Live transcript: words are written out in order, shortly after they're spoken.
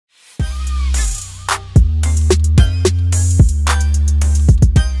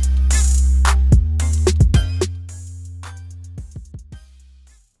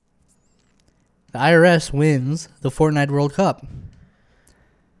IRS wins the Fortnite World Cup.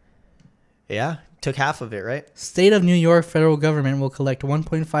 Yeah, took half of it, right? State of New York federal government will collect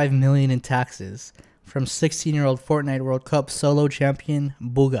 $1.5 million in taxes from 16-year-old Fortnite World Cup solo champion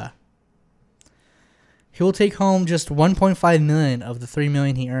Booga. He will take home just $1.5 million of the $3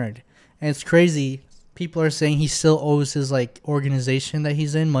 million he earned. And it's crazy. People are saying he still owes his organization that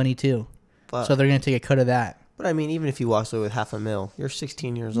he's in money too. But, so they're going to take a cut of that. But I mean, even if you walk away with $500,000, you're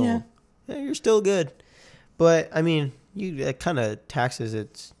 16 years old. Yeah, you're still good. But I mean, you kind of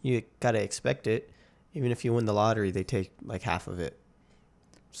taxes, you got to expect it. Even if you win the lottery, they take like half of it.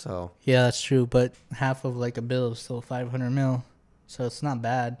 So yeah, that's true. But half of like a bill is still $500 million. So it's not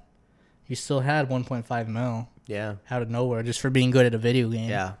bad. You still had $1.5 million. Yeah. Out of nowhere, just for being good at a video game.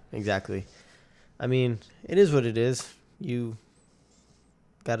 Yeah, exactly. I mean, it is what it is. You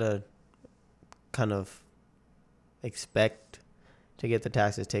gotta kind of expect to get the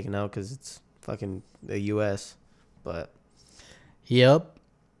taxes taken out because it's fucking the U.S. But yep,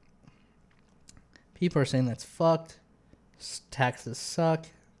 people are saying that's fucked. Taxes suck.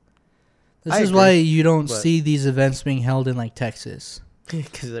 This is why you don't see these events being held in like Texas.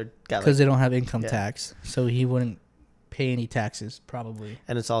 Because they don't have income tax, so he wouldn't pay any taxes probably.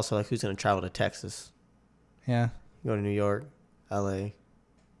 And it's also like, who's gonna travel to Texas? Yeah, go to New York, L.A.,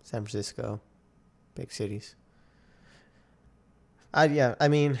 San Francisco, big cities. I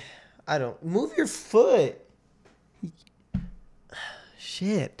mean, I don't move your foot.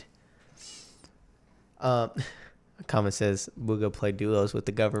 Shit. A comment says Booga played duos with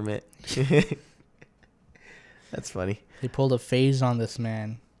the government. That's funny. They pulled a phase on this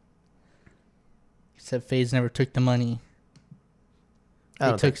man. He said phase never took the money.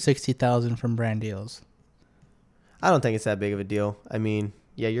 They took $60,000 from brand deals. I don't think it's that big of a deal. I mean,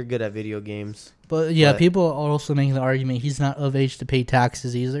 yeah, you're good at video games. But yeah, people are also making the argument he's not of age to pay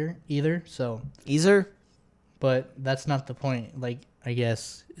taxes either. So but that's not the point. Like, I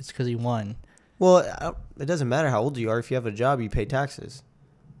guess it's because he won. Well, it doesn't matter how old you are. If you have a job, you pay taxes.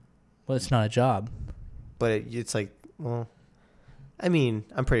 Well, it's not a job. But it's like, well, I mean,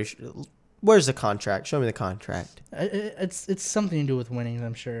 I'm pretty sure. Where's the contract? Show me the contract. It's something to do with winning,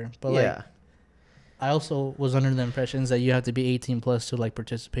 I'm sure. But yeah. I also was under the impressions that you have to be 18 plus to like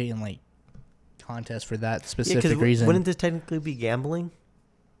participate in like contests for that specific reason. Wouldn't this technically be gambling?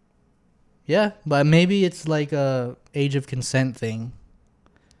 Yeah, but maybe it's like a age of consent thing,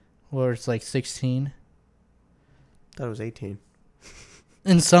 where it's like 16. I thought it was 18.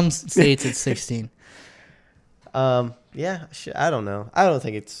 In some states, it's 16. Yeah, I don't know. I don't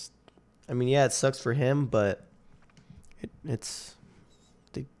think it's. I mean, yeah, it sucks for him, but it's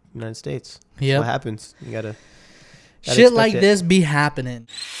the United States. Yeah, what happens? You gotta shit like this be happening.